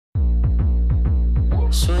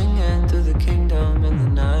kingdom in the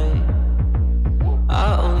night.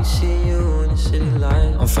 I only see you in the city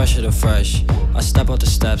light. I'm fresher than fresh. I step out the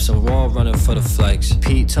steps and we're all running for the flex.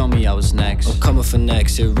 Pete told me I was next. I'm coming for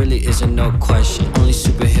next, it really isn't no question. Only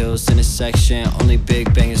superheroes in a section, only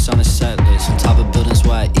big bangers on the set list. On top of buildings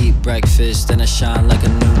where I eat breakfast, then I shine like a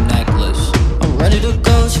new necklace. I'm ready to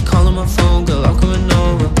go, she calling my phone, girl, I'm coming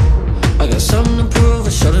over. I got something to prove, I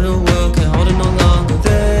showed her the world, can't hold it no longer.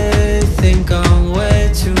 They think I'm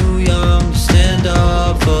way too young to stand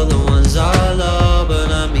up for the ones I love, but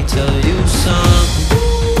let me tell you something.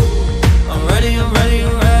 I'm ready, I'm ready,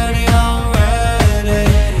 I'm ready, I'm ready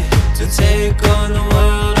to take on the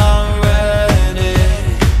world, I'm ready.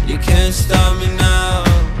 You can't stop me now.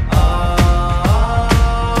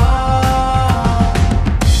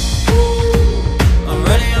 I'm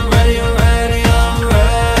ready, I'm ready, I'm ready, I'm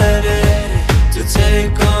ready to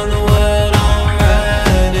take on the world, I'm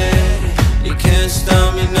ready. You can't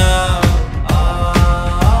stop me now.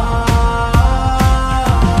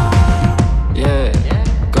 Yeah,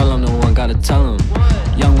 girl, I'm the one, gotta tell 'em.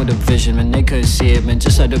 Young with a vision, man, they couldn't see it, man,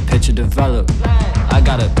 just let the picture develop. I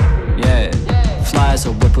gotta, yeah, fly as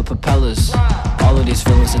a whip with propellers. All of these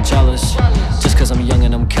feelings are jealous, just cause I'm young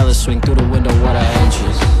and I'm careless. Swing through the window, what I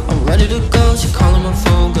inches. I'm ready to go, she calling my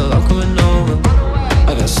phone, girl, I'm coming over.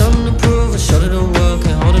 I got something to prove, I showed her the world,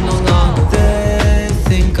 can't hold it no longer. They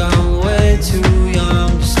think I'm way too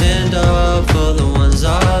young to stand up for the ones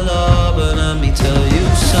I love, but let me tell you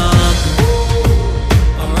something.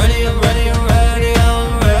 I'm ready, I'm ready, I'm ready, I'm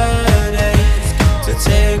ready to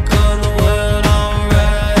take on the world, I'm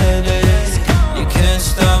ready. You can't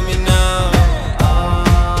stop me now.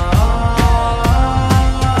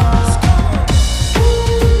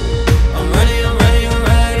 I'm ready, I'm ready, I'm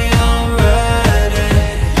ready, I'm ready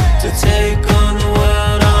to take on the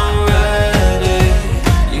world, I'm ready.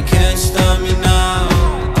 You can't stop me now.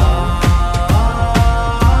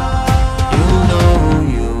 You know who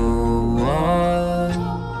you are.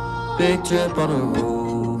 Big drip on the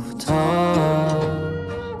rooftop.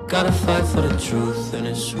 Gotta fight for the truth in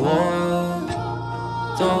this war.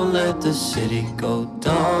 Don't let the city go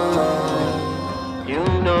down. You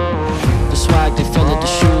know The swag, they feel it, the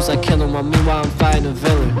shoes, I kill 'em. While meanwhile I'm fighting a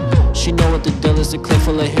villain. She know what the deal is, the clip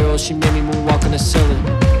full of heroes. She made me moonwalk on the ceiling.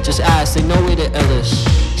 Just ask, they know we the illest.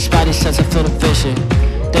 Spidey sense, I feel the vision.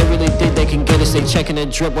 They really think they can get us. They checking the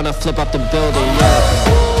drip when I flip off the building,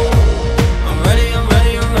 yeah.